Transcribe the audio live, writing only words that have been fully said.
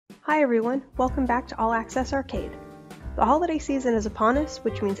Hi everyone, welcome back to All Access Arcade. The holiday season is upon us,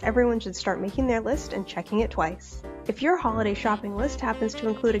 which means everyone should start making their list and checking it twice. If your holiday shopping list happens to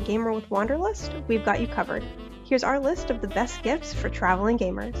include a Gamer with Wanderlust, we've got you covered. Here's our list of the best gifts for traveling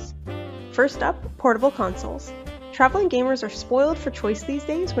gamers. First up, portable consoles. Traveling gamers are spoiled for choice these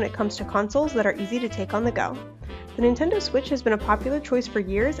days when it comes to consoles that are easy to take on the go. The Nintendo Switch has been a popular choice for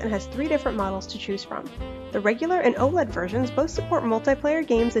years and has 3 different models to choose from. The regular and OLED versions both support multiplayer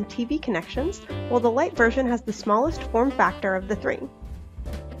games and TV connections, while the Lite version has the smallest form factor of the 3.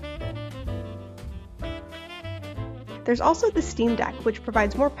 There's also the Steam Deck, which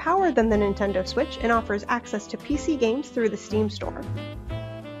provides more power than the Nintendo Switch and offers access to PC games through the Steam Store.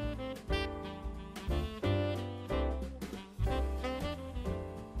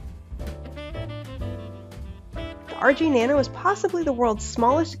 The RG Nano is possibly the world's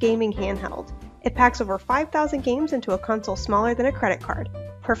smallest gaming handheld. It packs over 5,000 games into a console smaller than a credit card,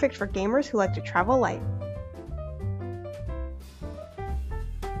 perfect for gamers who like to travel light.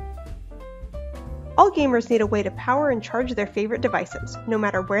 All gamers need a way to power and charge their favorite devices, no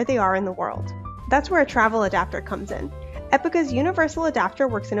matter where they are in the world. That's where a travel adapter comes in. Epica's universal adapter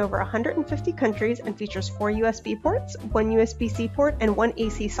works in over 150 countries and features 4 USB ports, 1 USB-C port, and 1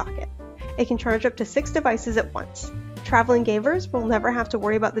 AC socket. It can charge up to 6 devices at once. Traveling gamers will never have to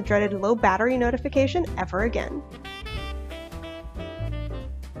worry about the dreaded low battery notification ever again.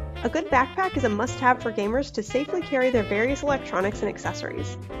 A good backpack is a must-have for gamers to safely carry their various electronics and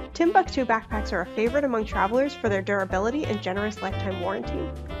accessories. Timbuktu backpacks are a favorite among travelers for their durability and generous lifetime warranty.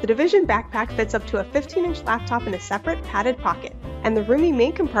 The Division backpack fits up to a 15-inch laptop in a separate, padded pocket, and the roomy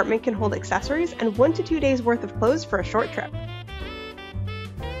main compartment can hold accessories and 1 to 2 days worth of clothes for a short trip.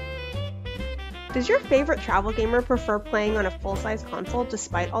 Does your favorite travel gamer prefer playing on a full-size console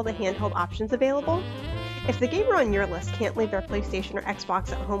despite all the handheld options available? If the gamer on your list can't leave their PlayStation or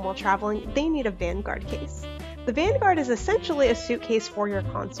Xbox at home while traveling, they need a Vanguard case. The Vanguard is essentially a suitcase for your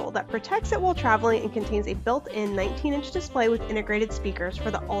console that protects it while traveling and contains a built-in 19-inch display with integrated speakers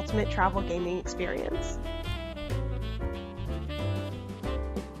for the ultimate travel gaming experience.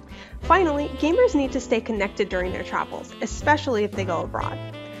 Finally, gamers need to stay connected during their travels, especially if they go abroad.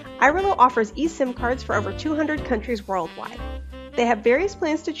 Airalo offers eSIM cards for over 200 countries worldwide. They have various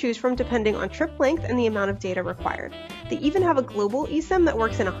plans to choose from depending on trip length and the amount of data required. They even have a global eSIM that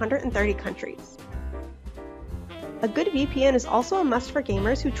works in 130 countries. A good VPN is also a must for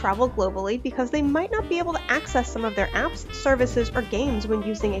gamers who travel globally because they might not be able to access some of their apps, services, or games when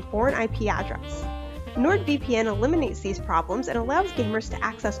using a foreign IP address. NordVPN eliminates these problems and allows gamers to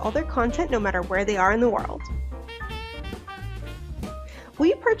access all their content no matter where they are in the world. Will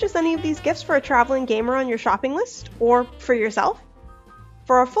you purchase any of these gifts for a traveling gamer on your shopping list, or for yourself?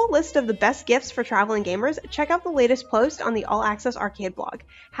 For a full list of the best gifts for traveling gamers, check out the latest post on the All Access Arcade blog.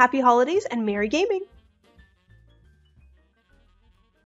 Happy holidays and merry gaming!